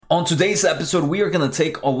On today's episode, we are going to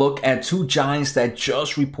take a look at two giants that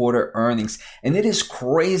just reported earnings, and it is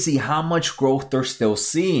crazy how much growth they're still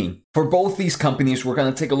seeing. For both these companies, we're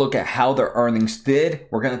going to take a look at how their earnings did.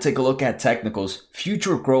 We're going to take a look at technicals,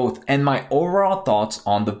 future growth, and my overall thoughts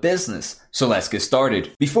on the business. So let's get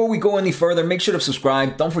started. Before we go any further, make sure to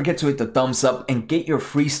subscribe. Don't forget to hit the thumbs up and get your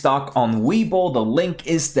free stock on Webull. The link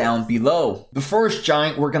is down below. The first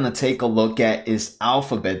giant we're going to take a look at is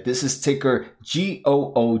Alphabet. This is ticker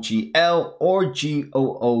GOOGL or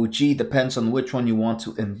GOOG, depends on which one you want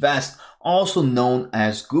to invest, also known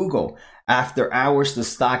as Google. After hours, the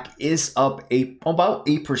stock is up about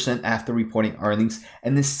 8% after reporting earnings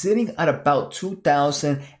and is sitting at about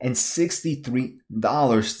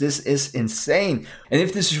 $2,063. This is insane. And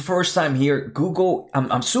if this is your first time here, Google,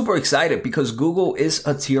 I'm super excited because Google is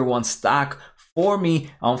a tier 1 stock for me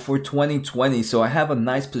for 2020. So I have a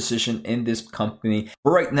nice position in this company.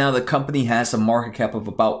 But right now, the company has a market cap of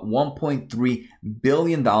about $1.3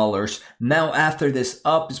 billion. Now, after this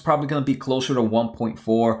up, it's probably going to be closer to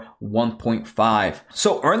 1.4, 1.5.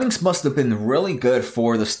 So earnings must have been really good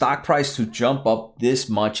for the stock price to jump up this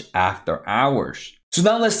much after hours. So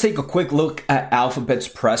now let's take a quick look at Alphabet's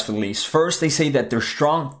press release. First, they say that their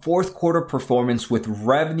strong fourth quarter performance with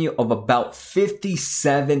revenue of about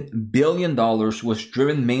 $57 billion was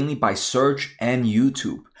driven mainly by search and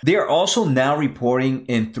YouTube. They are also now reporting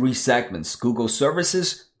in 3 segments: Google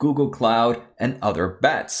Services, Google Cloud, and other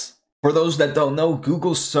bets. For those that don't know,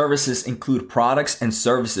 Google Services include products and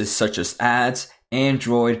services such as ads,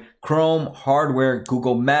 Android, Chrome, hardware,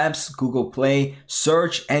 Google Maps, Google Play,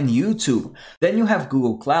 Search, and YouTube. Then you have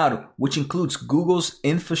Google Cloud, which includes Google's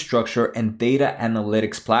infrastructure and data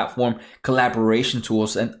analytics platform, collaboration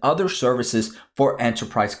tools, and other services for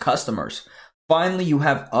enterprise customers. Finally, you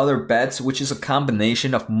have other bets, which is a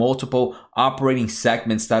combination of multiple operating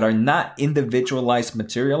segments that are not individualized,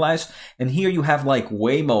 materialized. And here you have like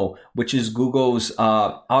Waymo, which is Google's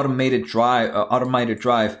automated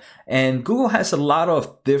drive. And Google has a lot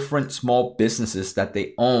of different small businesses that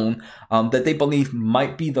they own that they believe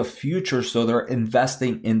might be the future. So they're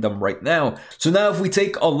investing in them right now. So now if we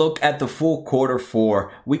take a look at the full quarter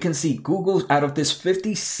 4, we can see Google, out of this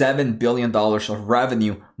 $57 billion of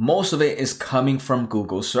revenue, most of it is coming from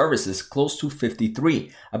Google Services, close to 53.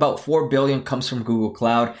 About $4 billion comes from Google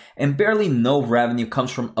Cloud, and barely no revenue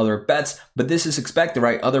comes from other bets. But this is expected,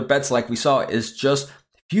 right? Other bets, like we saw, is just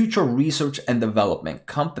future research and development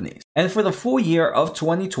companies. And for the full year of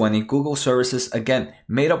 2020, Google Services, again,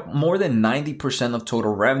 made up more than 90% of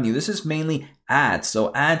total revenue. This is mainly ads.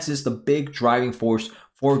 So ads is the big driving force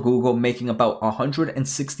for Google, making about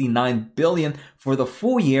 $169 billion for the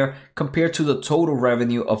full year compared to the total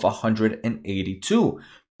revenue of $182.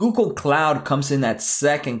 Google Cloud comes in at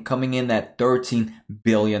second, coming in at $13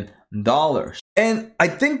 billion. And I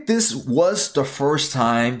think this was the first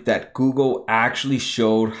time that Google actually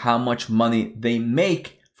showed how much money they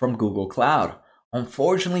make from Google Cloud.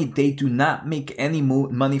 Unfortunately, they do not make any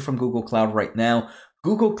money from Google Cloud right now.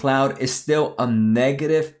 Google Cloud is still a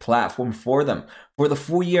negative platform for them. For the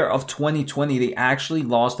full year of 2020, they actually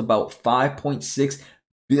lost about $5.6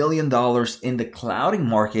 billion in the clouding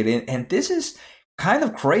market. And this is kind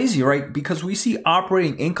of crazy, right? Because we see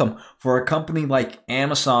operating income for a company like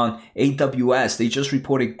Amazon, AWS. They just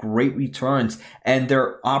reported great returns, and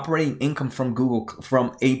their operating income from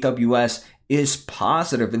AWS is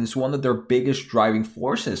positive, and it's one of their biggest driving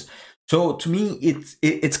forces. So to me,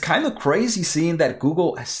 it's kind of crazy seeing that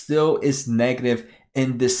Google still is negative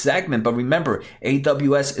in this segment. But remember,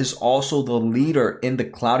 AWS is also the leader in the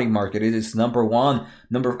clouding market. It is number 1.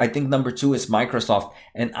 I think number 2 is Microsoft.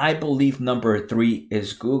 And I believe number 3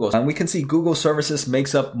 is Google. And we can see Google Services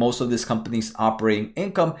makes up most of this company's operating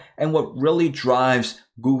income and what really drives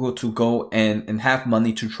Google to go and have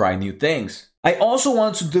money to try new things. I also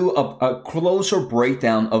want to do a closer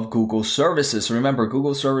breakdown of Google Services. Remember,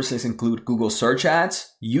 Google Services include Google Search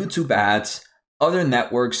Ads, YouTube Ads, other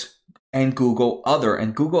networks, and Google Other.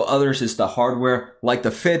 And Google Others is the hardware like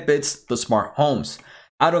the Fitbits, the smart homes.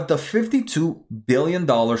 Out of the $52 billion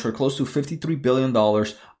or close to $53 billion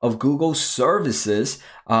of Google Services,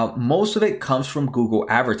 most of it comes from Google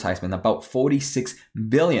advertisement, about $46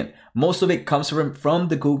 billion. Most of it comes from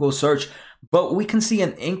the Google search. But we can see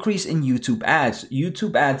an increase in YouTube ads.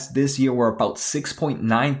 YouTube ads this year were about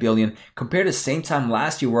 $6.9 billion compared to the same time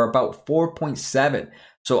last year were about $4.7.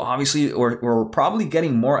 So obviously we're probably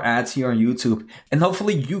getting more ads here on YouTube, and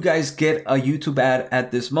hopefully you guys get a YouTube ad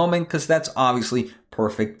at this moment because that's obviously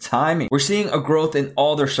perfect timing. We're seeing a growth in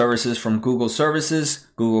all their services from Google Services,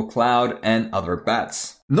 Google Cloud, and other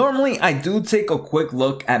bets. Normally, I do take a quick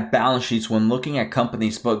look at balance sheets when looking at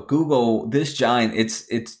companies, but Google, this giant,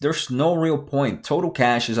 there's no real point. Total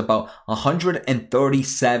cash is about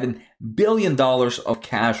 $137 billion of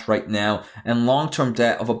cash right now, and long-term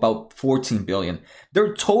debt of about $14 billion.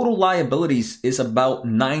 Their total liabilities is about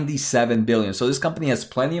 $97 billion. So this company has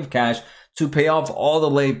plenty of cash to pay off all the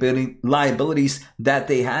liabilities that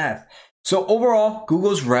they have. So overall,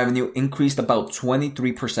 Google's revenue increased about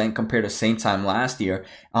 23% compared to same time last year,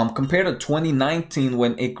 compared to 2019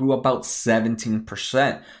 when it grew about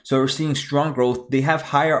 17%. So we're seeing strong growth. They have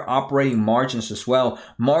higher operating margins as well.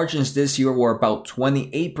 Margins this year were about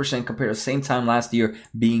 28% compared to same time last year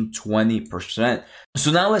being 20%.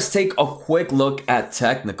 So now let's take a quick look at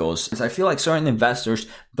technicals. I feel like certain investors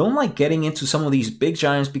don't like getting into some of these big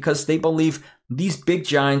giants because they believe these big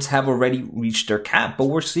giants have already reached their cap, but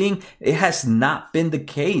we're seeing it has not been the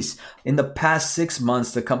case. In the past 6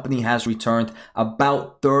 months, the company has returned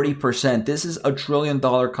about 30%. This is a $1 trillion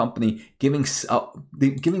company giving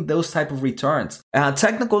those type of returns.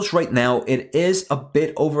 Technicals right now, it is a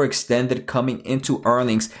bit overextended coming into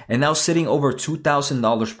earnings, and now sitting over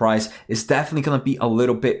 $2,000 price is definitely going to be a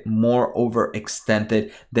little bit more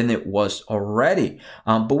overextended than it was already.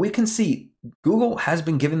 But we can see Google has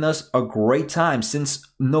been giving us a great time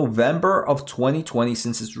since November of 2020,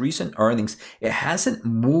 since its recent earnings. It hasn't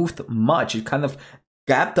moved much. It kind of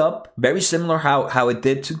gapped up, very similar how it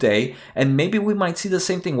did today. And maybe we might see the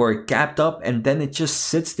same thing where it gapped up and then it just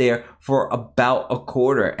sits there for about a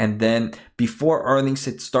quarter. And then before earnings,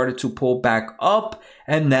 it started to pull back up.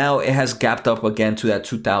 And now it has gapped up again to that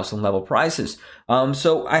 2000 level prices.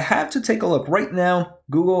 So I have to take a look. Right now,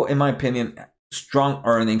 Google, in my opinion, strong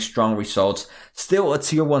earnings, strong results. Still a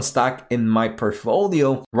tier 1 stock in my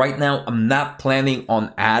portfolio. Right now, I'm not planning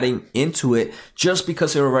on adding into it just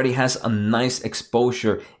because it already has a nice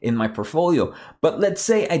exposure in my portfolio. But let's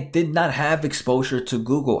say I did not have exposure to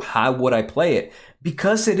Google. How would I play it?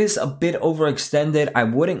 Because it is a bit overextended, I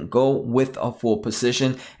wouldn't go with a full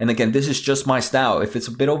position. And again, this is just my style. If it's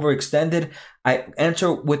a bit overextended, I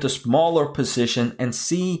enter with a smaller position and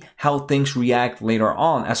see how things react later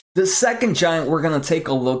on. The second giant we're going to take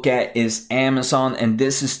a look at is Amazon, and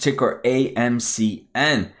this is ticker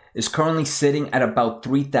AMCN. It's currently sitting at about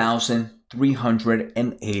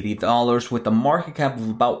 $3,380 with a market cap of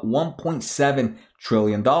about $1.7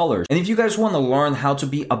 trillion. And if you guys want to learn how to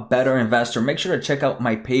be a better investor, make sure to check out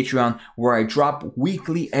my Patreon where I drop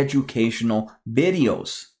weekly educational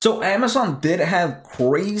videos. So Amazon did have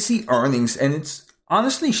crazy earnings, and it's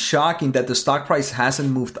honestly shocking that the stock price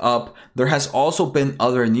hasn't moved up. There has also been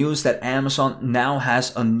other news that Amazon now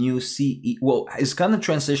has a new CEO. Well, it's going to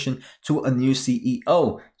transition to a new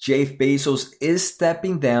CEO. Jeff Bezos is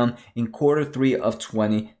stepping down in Q3 of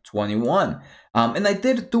 2021. And I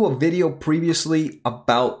did do a video previously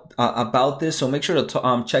about this, so make sure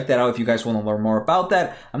to check that out if you guys want to learn more about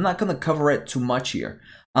that. I'm not going to cover it too much here.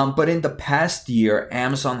 But in the past year,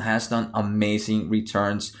 Amazon has done amazing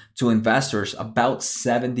returns to investors, about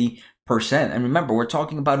 70%. And remember, we're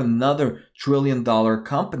talking about another $1 trillion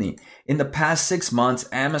company. In the past 6 months,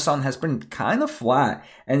 Amazon has been kind of flat,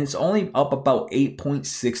 and it's only up about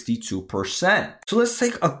 8.62%. So let's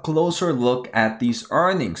take a closer look at these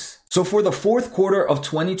earnings. So for the fourth quarter of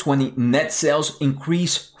 2020, net sales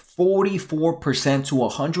increased 44% to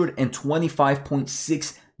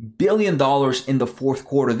 $125.6 billion in the fourth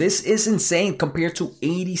quarter. This is insane compared to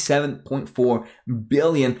 $87.4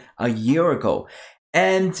 billion a year ago.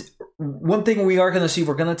 And one thing we are going to see,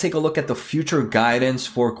 we're going to take a look at the future guidance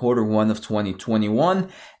for Q1 of 2021.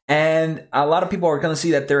 And a lot of people are going to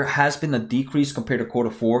see that there has been a decrease compared to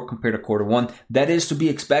Q4, compared to Q1. That is to be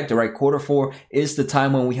expected, right? Q4 is the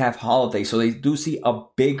time when we have holidays. So they do see a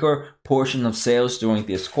bigger portion of sales during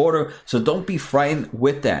this quarter. So don't be frightened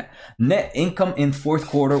with that. Net income in fourth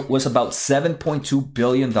quarter was about $7.2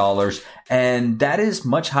 billion. And that is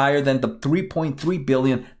much higher than the $3.3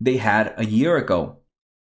 billion they had a year ago.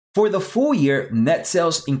 For the full year, net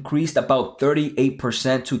sales increased about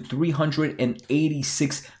 38% to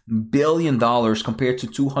 $386 billion compared to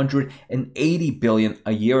 $280 billion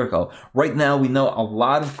a year ago. Right now, we know a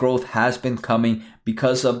lot of growth has been coming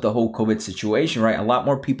because of the whole COVID situation, right? A lot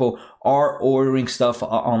more people are ordering stuff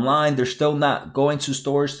online. They're still not going to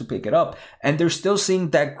stores to pick it up, and they're still seeing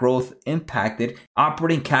that growth impacted.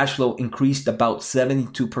 Operating cash flow increased about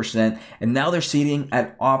 72%, and now they're sitting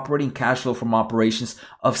at operating cash flow from operations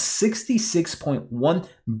of $66.1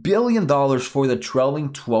 billion for the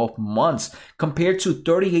trailing 12 months compared to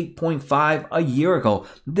 38.5 a year ago.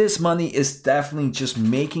 This money is definitely just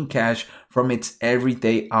making cash from its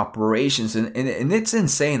everyday operations. And it's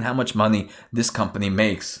insane how much money this company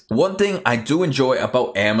makes. One thing I do enjoy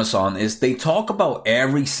about Amazon is they talk about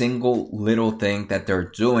every single little thing that they're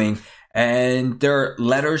doing, and their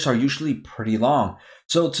letters are usually pretty long.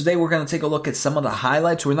 So today we're going to take a look at some of the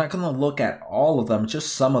highlights. We're not going to look at all of them,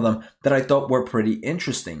 just some of them that I thought were pretty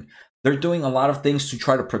interesting. They're doing a lot of things to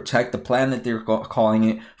try to protect the planet, they're calling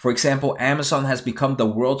it. For example, Amazon has become the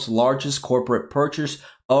world's largest corporate purchaser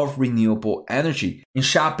of renewable energy. In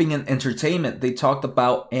shopping and entertainment, they talked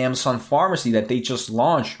about Amazon Pharmacy that they just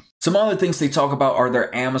launched. Some other things they talk about are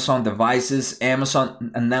their Amazon devices.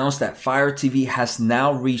 Amazon announced that Fire TV has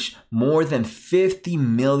now reached more than 50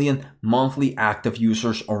 million monthly active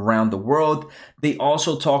users around the world. They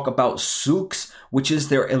also talk about Zoox, which is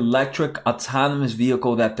their electric autonomous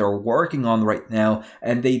vehicle that they're working on right now.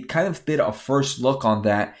 And they kind of did a first look on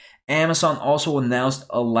that. Amazon also announced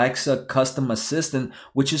Alexa Custom Assistant,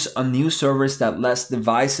 which is a new service that lets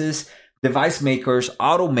device makers,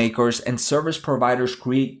 automakers, and service providers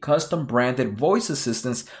create custom branded voice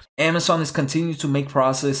assistants. Amazon is continuing to make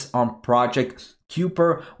progress on Project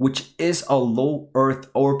Kuiper, which is a low Earth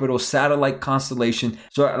orbital satellite constellation.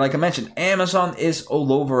 So like I mentioned, Amazon is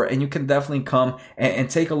all over, and you can definitely come and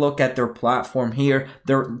take a look at their platform here.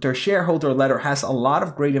 Their shareholder letter has a lot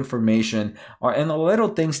of great information and a little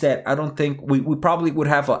things that I don't think we probably would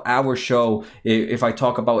have an hour show if I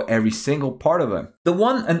talk about every single part of them. The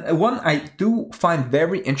one I do find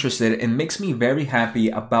very interested and makes me very happy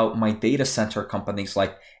about my data center companies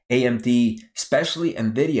like AMD, especially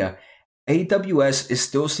NVIDIA. AWS is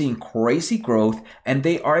still seeing crazy growth, and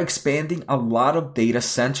they are expanding a lot of data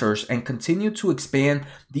centers and continue to expand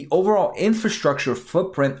the overall infrastructure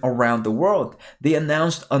footprint around the world. They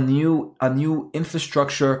announced a new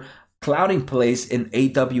infrastructure clouding place in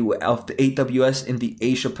AWS in the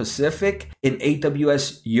Asia Pacific, in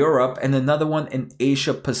AWS Europe, and another one in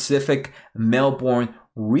Asia Pacific, Melbourne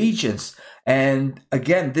regions. And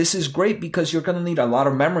again, this is great because you're going to need a lot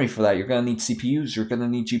of memory for that. You're going to need CPUs, you're going to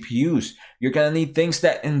need GPUs, you're going to need things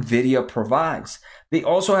that NVIDIA provides. They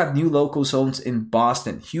also have new local zones in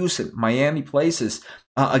Boston, Houston, Miami places.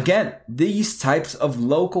 Again, these types of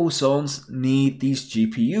local zones need these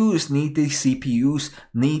GPUs, need these CPUs,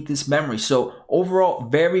 need this memory. So overall,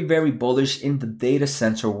 very, very bullish in the data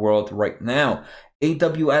center world right now.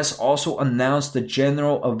 AWS also announced the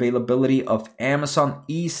general availability of Amazon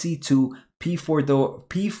EC2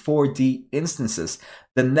 P4D instances,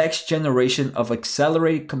 the next generation of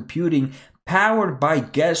accelerated computing powered by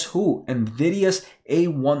guess who? NVIDIA's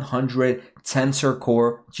A100 Tensor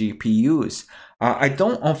Core GPUs.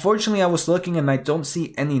 Unfortunately, I was looking and I don't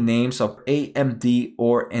see any names of AMD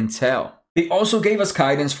or Intel. They also gave us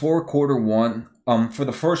guidance for quarter one. For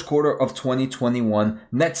the first quarter of 2021,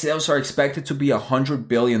 net sales are expected to be $100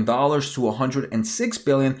 billion to $106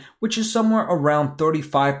 billion, which is somewhere around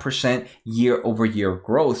 35% year-over-year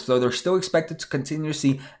growth. So they're still expected to continue to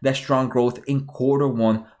see that strong growth in quarter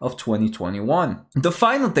one of 2021. The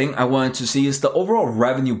final thing I wanted to see is the overall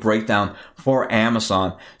revenue breakdown for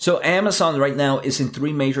Amazon. So Amazon right now is in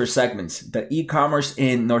three major segments: the e-commerce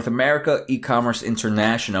in North America, e-commerce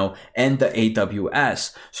international, and the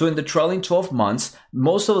AWS. So in the trailing 12 months,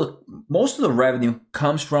 most of the revenue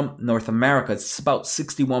comes from North America. It's about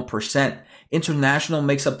 61%. International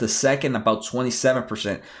makes up the second, about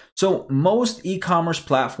 27%. So most e-commerce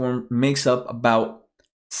platform makes up about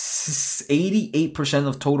 88%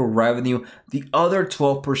 of total revenue. The other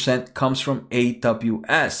 12% comes from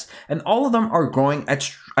AWS, and all of them are growing at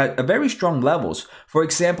very strong levels. For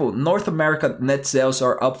example, North America net sales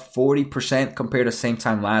are up 40% compared to the same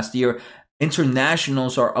time last year.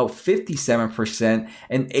 Internationals are up 57%,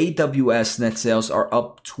 and AWS net sales are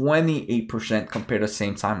up 28% compared to the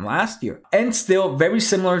same time last year. And still very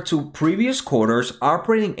similar to previous quarters,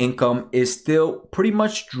 operating income is still pretty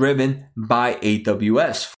much driven by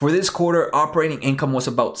AWS. For this quarter, operating income was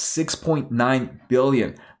about $6.9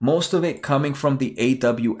 billion. Most of it coming from the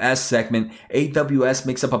AWS segment. AWS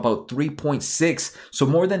makes up about 3.6, so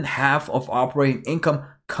more than half of operating income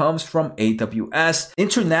comes from AWS.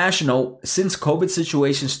 International, since COVID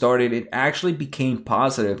situation started, it actually became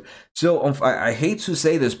positive. So I hate to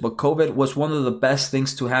say this, but COVID was one of the best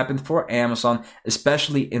things to happen for Amazon,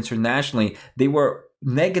 especially internationally. They were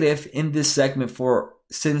negative in this segment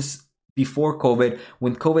since before COVID.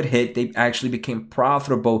 When COVID hit, they actually became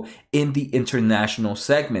profitable in the international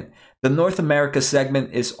segment. The North America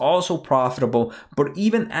segment is also profitable, but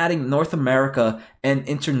even adding North America and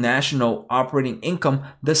international operating income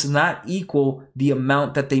does not equal the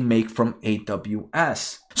amount that they make from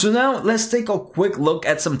AWS. So now let's take a quick look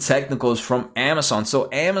at some technicals from Amazon. So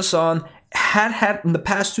Amazon had in the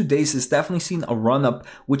past 2 days has definitely seen a run up,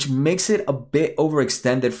 which makes it a bit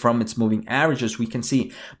overextended from its moving average, as we can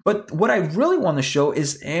see. But what I really want to show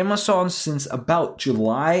is Amazon since about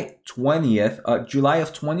July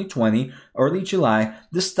of 2020, early July,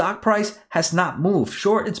 the stock price has not moved.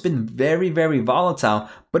 Sure, it's been very, very volatile,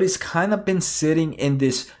 but it's kind of been sitting in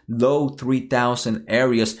this low 3,000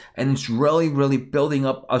 areas, and it's really, really building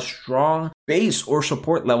up a strong base or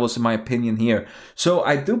support levels, in my opinion here. So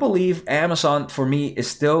I do believe Amazon, for me, is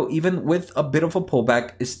still, even with a bit of a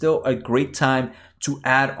pullback, is still a great time to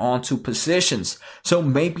add on to positions. So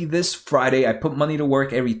maybe this Friday, I put money to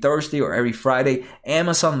work every Thursday or every Friday.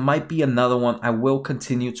 Amazon might be another one I will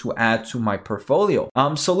continue to add to my portfolio.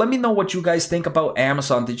 So let me know what you guys think about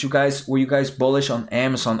Amazon. Were you guys bullish on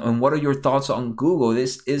Amazon? And what are your thoughts on Google?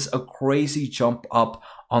 This is a crazy jump up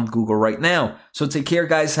on Google right now. So take care,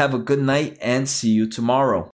 guys. Have a good night and see you tomorrow.